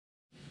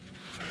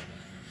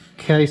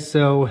Okay,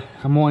 so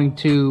I'm going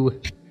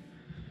to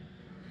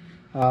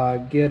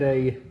get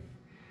a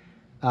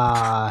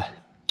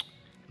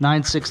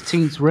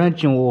 9/16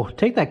 wrench, and we'll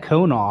take that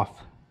cone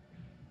off,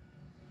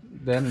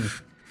 then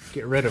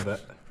get rid of it,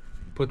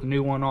 put the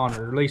new one on,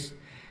 or at least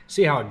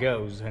see how it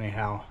goes.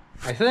 Anyhow,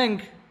 I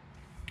think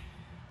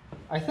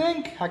I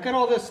got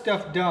all this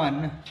stuff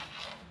done.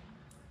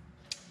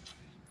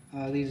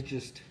 Them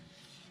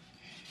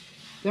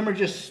are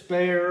just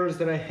spares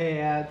that I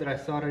had that I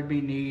thought I'd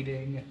be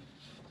needing.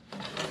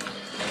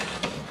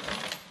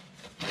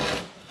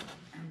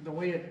 The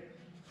way it...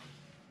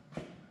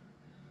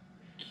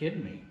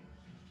 Kidding me.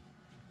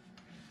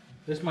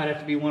 This might have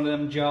to be one of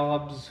them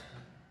jobs.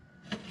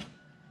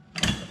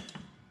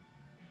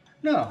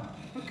 No,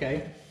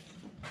 okay.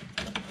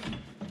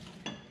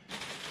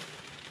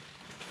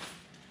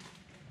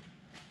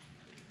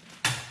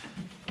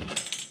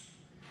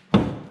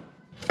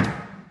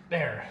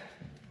 There.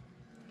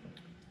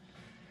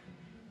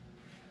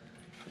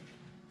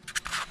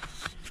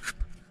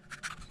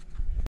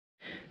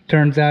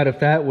 Turns out if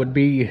that would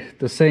be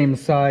the same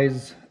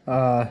size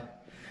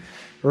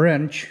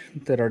wrench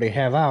that I already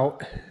have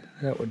out,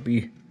 that'd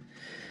be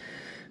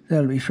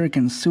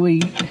freaking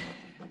sweet.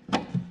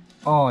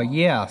 Oh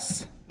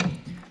yes,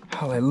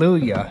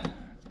 hallelujah.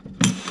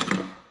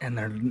 And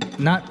they're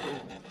not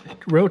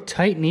real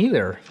tight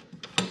neither.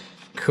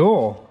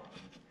 Cool.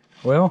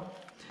 Well,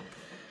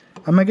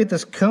 I'm gonna get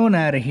this cone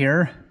out of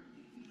here,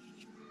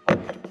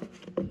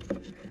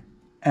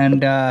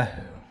 and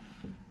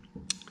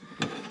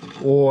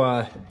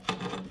we'll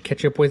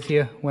catch up with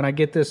you when I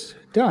get this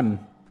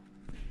done,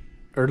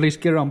 or at least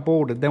get it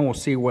unbolted. Then we'll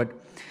see what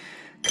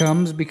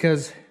comes,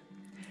 because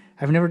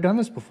I've never done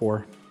this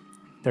before.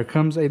 There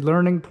comes a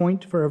learning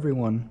point for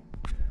everyone.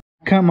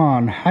 Come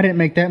on, I didn't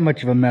make that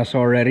much of a mess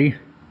already.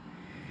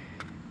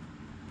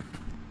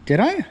 Did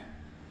I?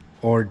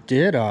 Or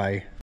did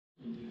I?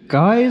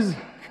 Guys,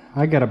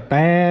 I got a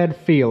bad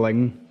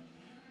feeling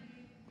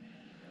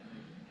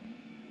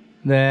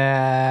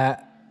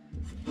that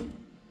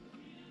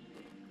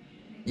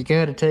you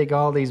gotta take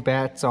all these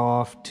bats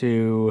off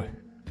to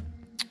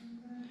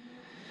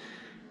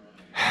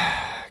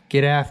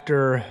get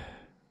after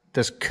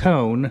this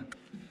cone.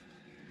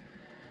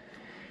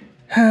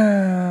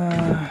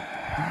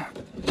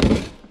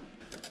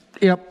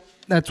 Yep,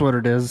 that's what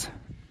it is.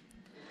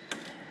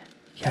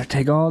 You gotta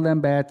take all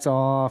them bats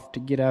off to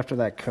get after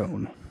that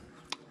cone.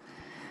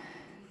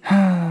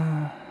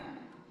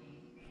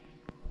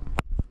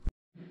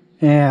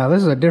 Yeah,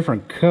 this is a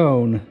different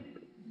cone.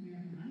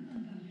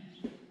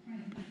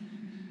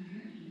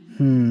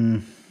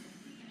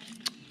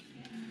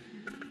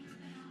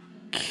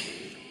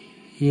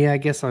 Yeah, I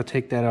guess I'll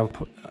take that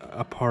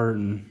apart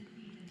and...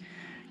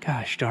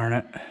 Gosh darn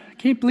it. I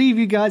can't believe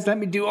you guys let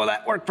me do all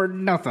that work for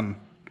nothing.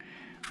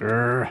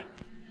 Grr.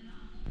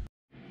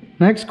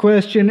 Next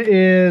question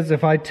is,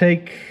 if I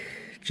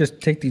just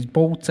take these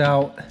bolts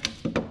out.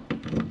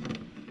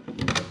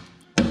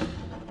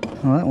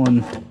 Oh, that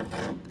one...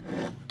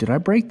 Did I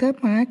break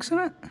that by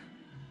accident?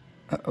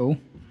 Uh-oh.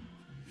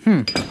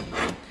 I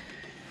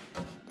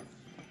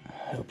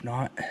hope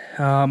not.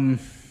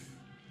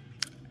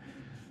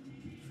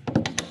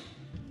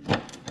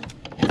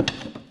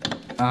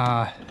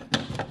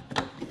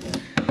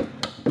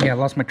 Yeah, I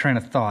lost my train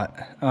of thought.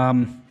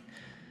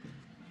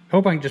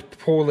 Hope I can just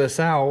pull this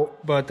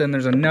out, but then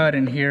there's a nut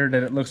in here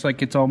that it looks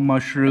like it's all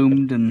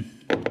mushroomed and...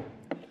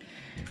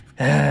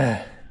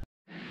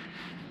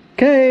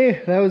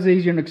 Okay, that was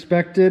easier than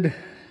expected.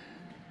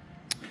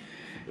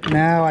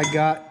 Now I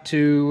got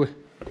to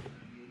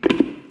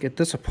get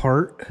this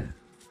apart.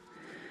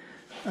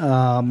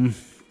 Because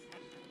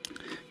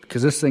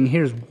this thing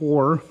here is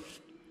wore.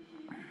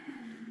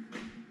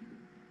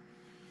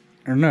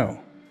 Or no.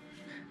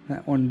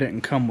 That one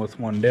didn't come with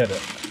one, did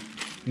it?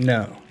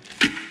 No.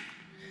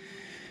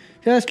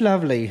 Just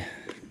lovely.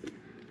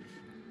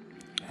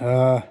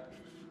 Yeah,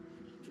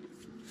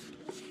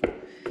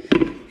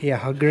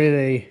 I'll get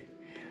a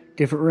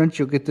different wrench.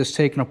 You'll get this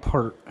taken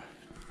apart.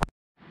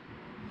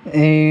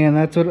 And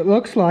that's what it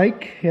looks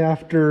like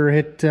after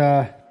it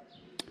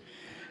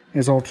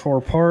is all tore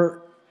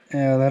apart.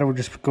 That will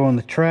just go in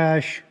the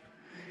trash.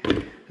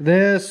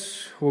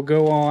 This will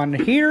go on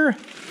here.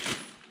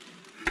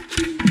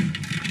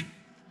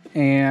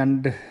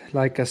 And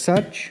like a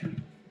such.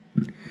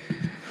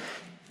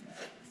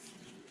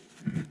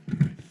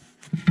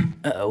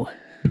 Uh-oh.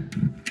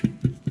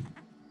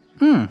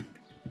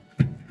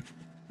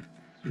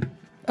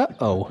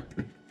 Uh-oh.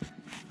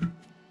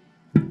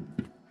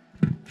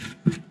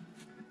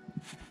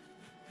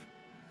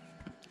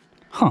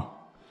 Huh.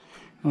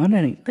 Well,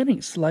 that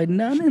ain't sliding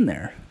down in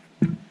there.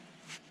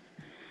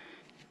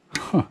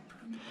 Huh.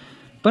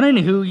 But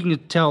anywho, you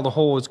can tell the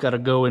hole has got to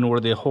go in where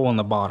the hole in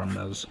the bottom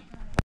is.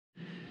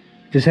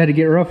 Just had to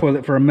get rough with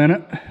it for a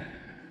minute.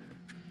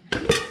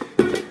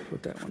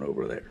 Put that one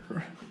over there.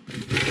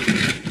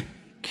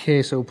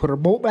 Okay, so put our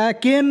bolt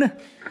back in.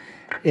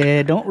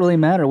 It don't really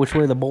matter which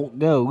way the bolt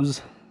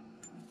goes.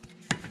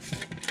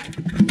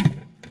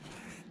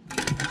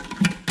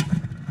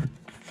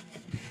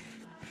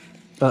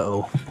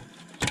 Uh-oh.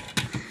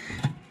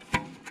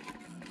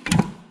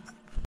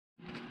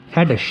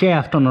 Had the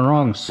shaft on the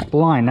wrong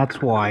spline,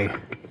 that's why.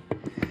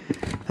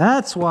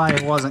 That's why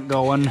it wasn't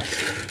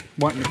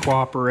wanting to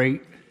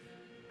cooperate.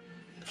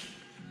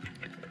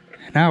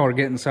 Now we're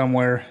getting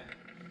somewhere.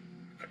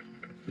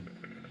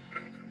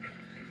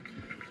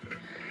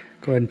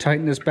 Go ahead and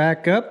tighten this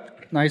back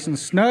up, nice and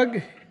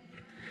snug.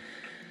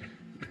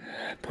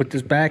 Put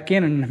this back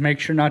in and make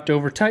sure not to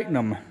over tighten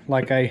them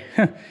like I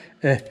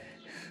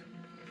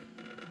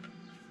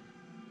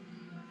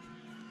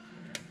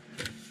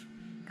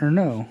or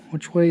no,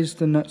 which way is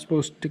the nut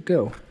supposed to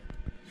go?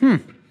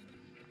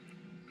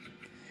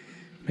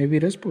 Maybe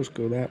it is supposed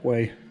to go that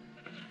way.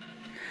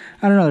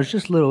 I don't know, there's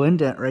just a little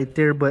indent right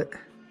there, but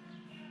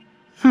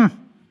I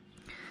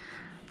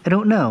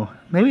don't know.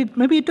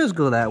 Maybe it does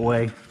go that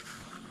way.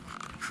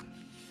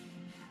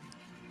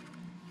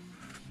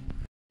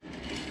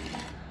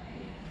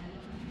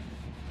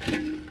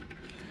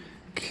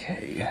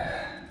 Okay.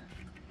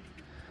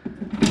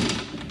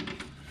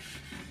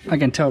 I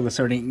can tell this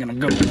already ain't gonna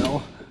go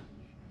well.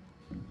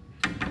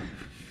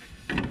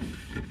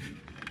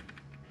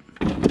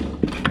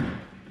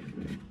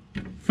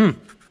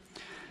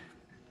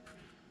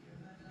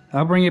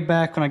 I'll bring it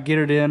back when I get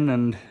it in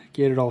and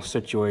get it all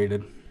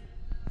situated.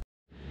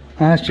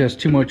 That's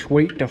just too much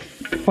weight to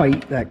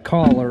fight, that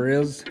collar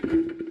is.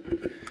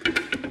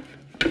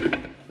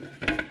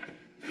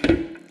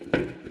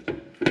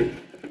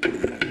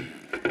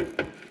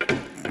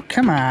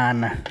 Come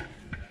on.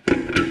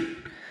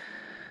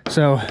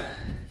 So,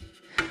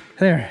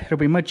 there, it'll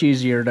be much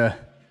easier to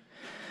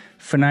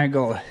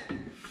finagle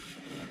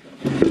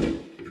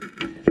to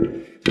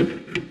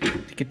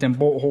get them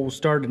bolt holes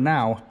started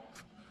now.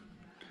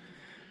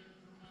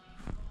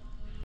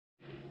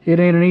 It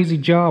ain't an easy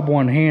job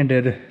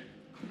one-handed.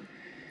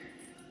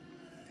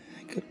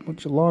 Got a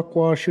bunch of lock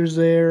washers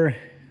there,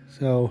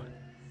 so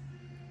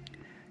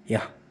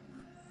yeah,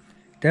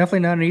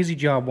 definitely not an easy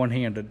job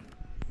one-handed,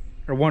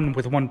 or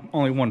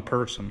only one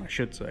person, I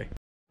should say.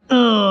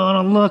 Oh, I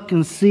don't look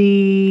and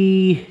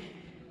see.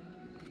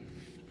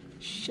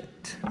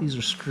 Shit, these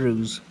are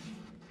screws.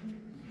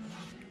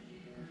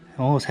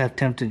 I always have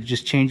tempted to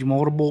just change them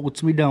all to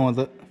bolts and be done with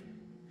it.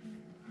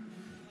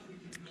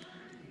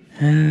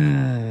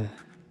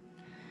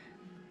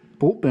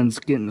 Bolt bin's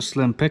getting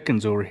slim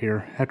pickings over here.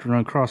 Have to run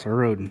across the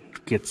road and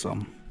get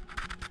some.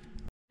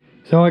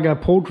 So I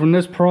got pulled from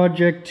this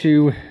project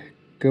to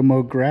go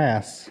mow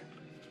grass.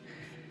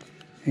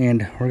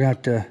 And we're going to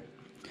have to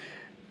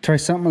try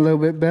something a little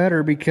bit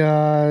better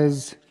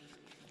because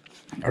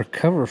our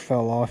cover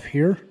fell off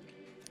here.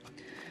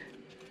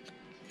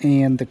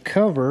 And the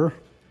cover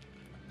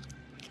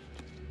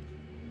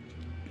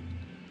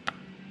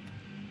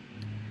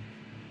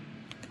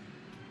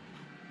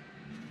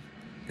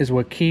is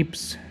what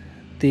keeps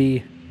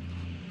the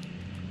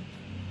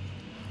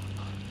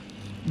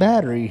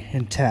battery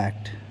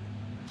intact.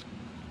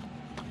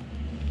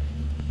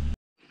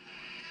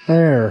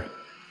 There.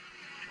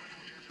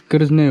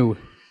 Good as new.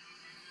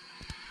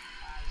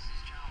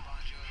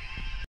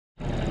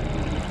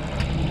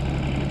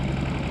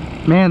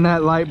 Man,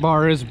 that light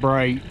bar is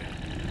bright.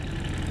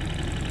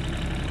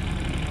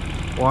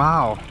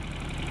 Wow.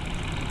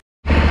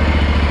 So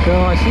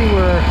I see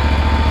we're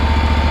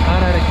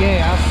out of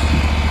gas.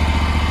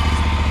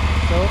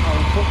 So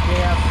I'll put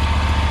gas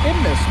in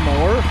this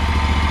mower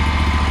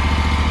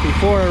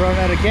before I run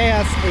out of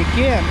gas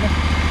again,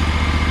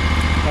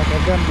 like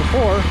I've done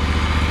before.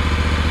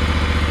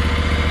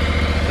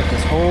 Get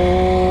this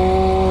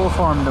whole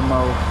farm to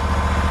mow.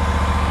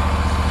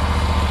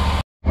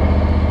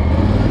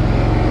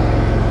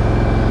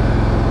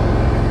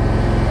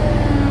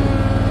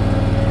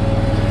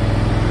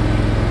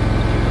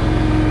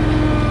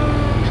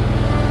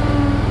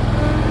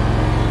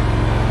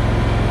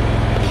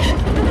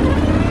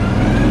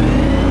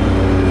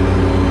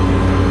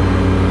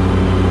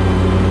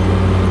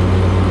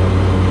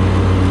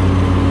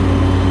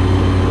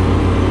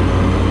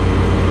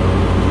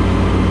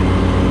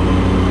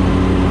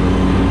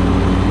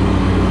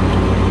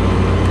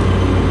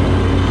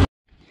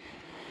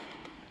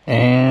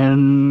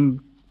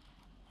 And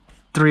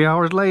 3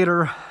 hours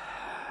later,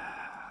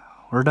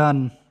 we're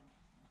done.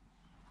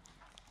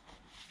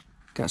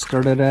 Got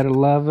started at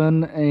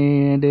 11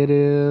 and it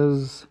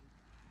is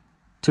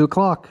 2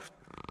 o'clock.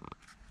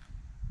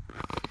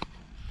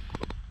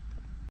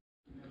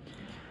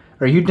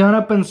 Are you done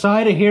up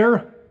inside of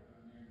here?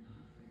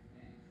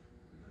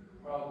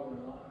 Probably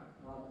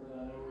not that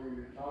I know where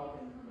you're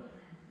talking,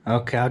 but...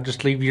 Okay, I'll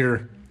just leave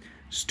your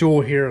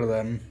stool here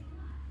then.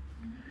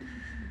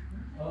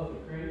 Oh, the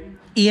crate?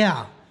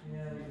 Yeah. Yeah,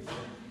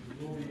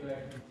 we'll be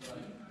back inside.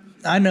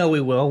 I know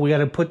we will. We got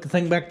to put the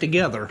thing back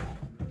together.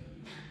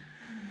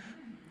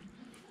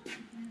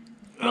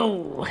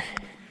 Oh.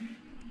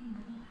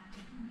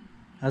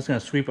 I was going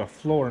to sweep a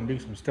floor and do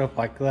some stuff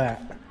like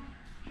that.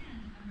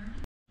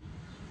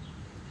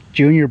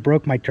 Junior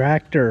broke my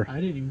tractor. I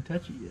didn't even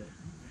touch it yet.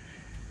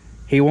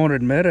 He won't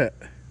admit it.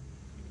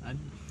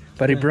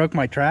 But he broke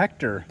my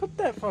tractor. Put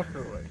that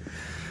fucker away.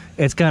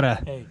 It's got a...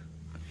 Hey.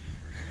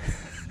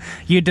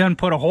 You done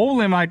put a hole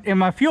in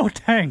my fuel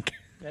tank.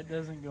 That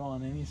doesn't go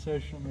on any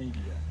social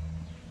media.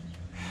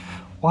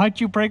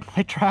 Why'd you break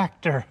my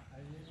tractor?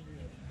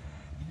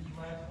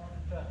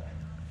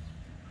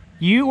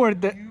 You were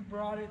the... You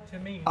brought it to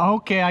me.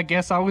 Okay, I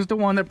guess I was the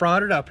one that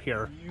brought it up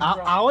here.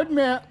 I'll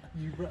admit.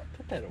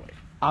 Put that away.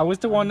 I was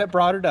the one that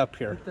brought it up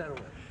here. Put that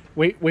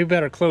away. We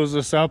better close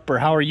this up, or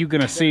how are you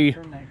gonna see,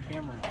 Turn that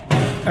camera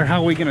on. or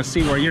how are we gonna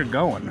see where you're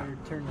going?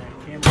 Turn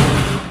that camera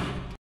on.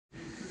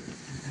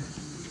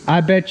 I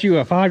bet you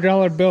a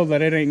 $5 bill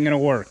that it ain't gonna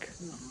work.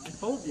 I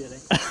told you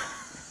it.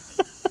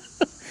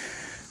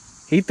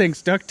 He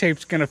thinks duct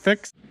tape's gonna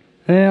fix.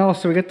 Well,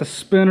 so we got the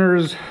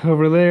spinners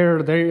over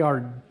there. They are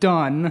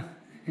done,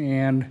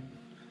 and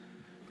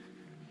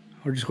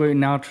we're just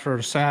waiting out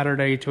for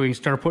Saturday till we can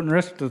start putting the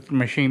rest of the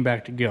machine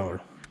back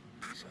together.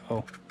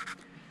 So,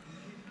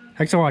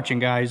 thanks for watching,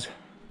 guys.